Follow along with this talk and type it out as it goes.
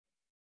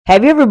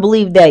Have you ever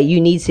believed that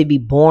you need to be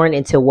born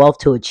into wealth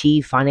to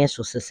achieve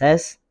financial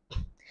success?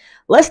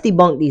 Let's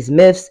debunk these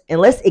myths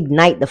and let's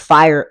ignite the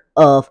fire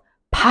of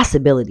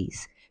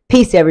possibilities.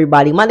 Peace,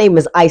 everybody. My name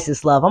is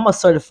Isis Love. I'm a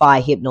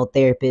certified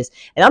hypnotherapist,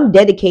 and I'm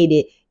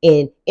dedicated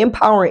in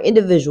empowering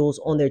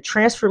individuals on their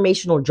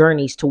transformational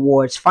journeys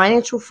towards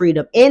financial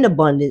freedom and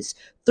abundance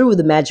through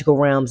the magical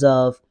realms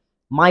of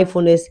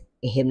mindfulness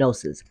and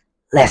hypnosis.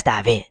 Let's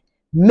dive in.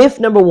 Myth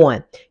number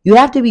one: you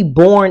have to be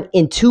born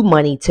into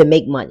money to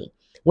make money.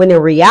 When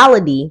in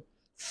reality,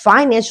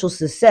 financial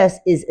success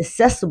is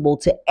accessible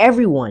to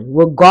everyone,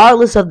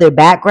 regardless of their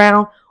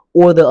background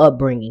or their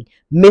upbringing.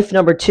 Myth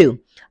number two: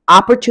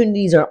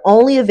 opportunities are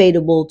only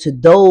available to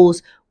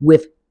those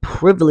with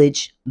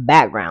privileged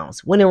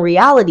backgrounds. When in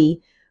reality,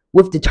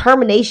 with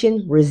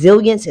determination,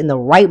 resilience, and the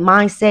right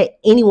mindset,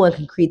 anyone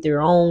can create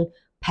their own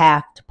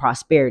path to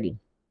prosperity.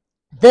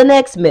 The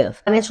next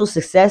myth: financial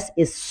success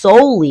is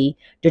solely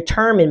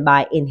determined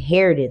by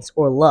inheritance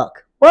or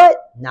luck. What?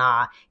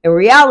 Nah. In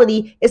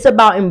reality, it's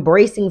about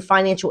embracing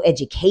financial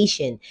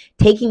education,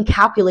 taking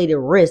calculated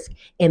risk,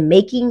 and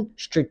making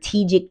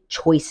strategic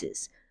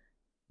choices.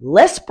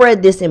 Let's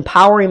spread this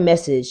empowering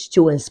message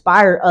to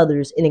inspire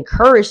others and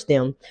encourage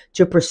them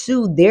to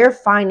pursue their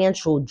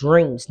financial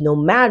dreams, no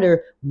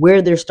matter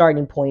where their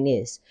starting point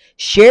is.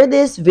 Share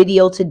this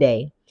video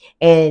today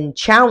and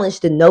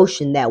challenge the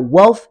notion that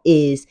wealth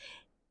is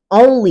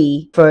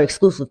only for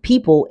exclusive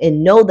people,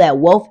 and know that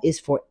wealth is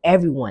for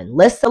everyone.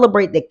 Let's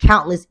celebrate the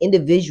countless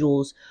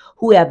individuals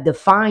who have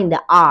defined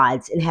the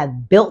odds and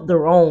have built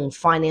their own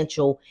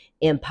financial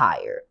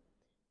empire.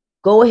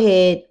 Go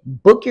ahead,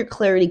 book your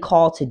clarity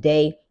call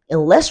today,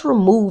 and let's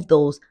remove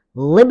those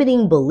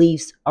limiting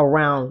beliefs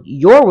around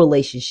your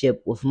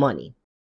relationship with money.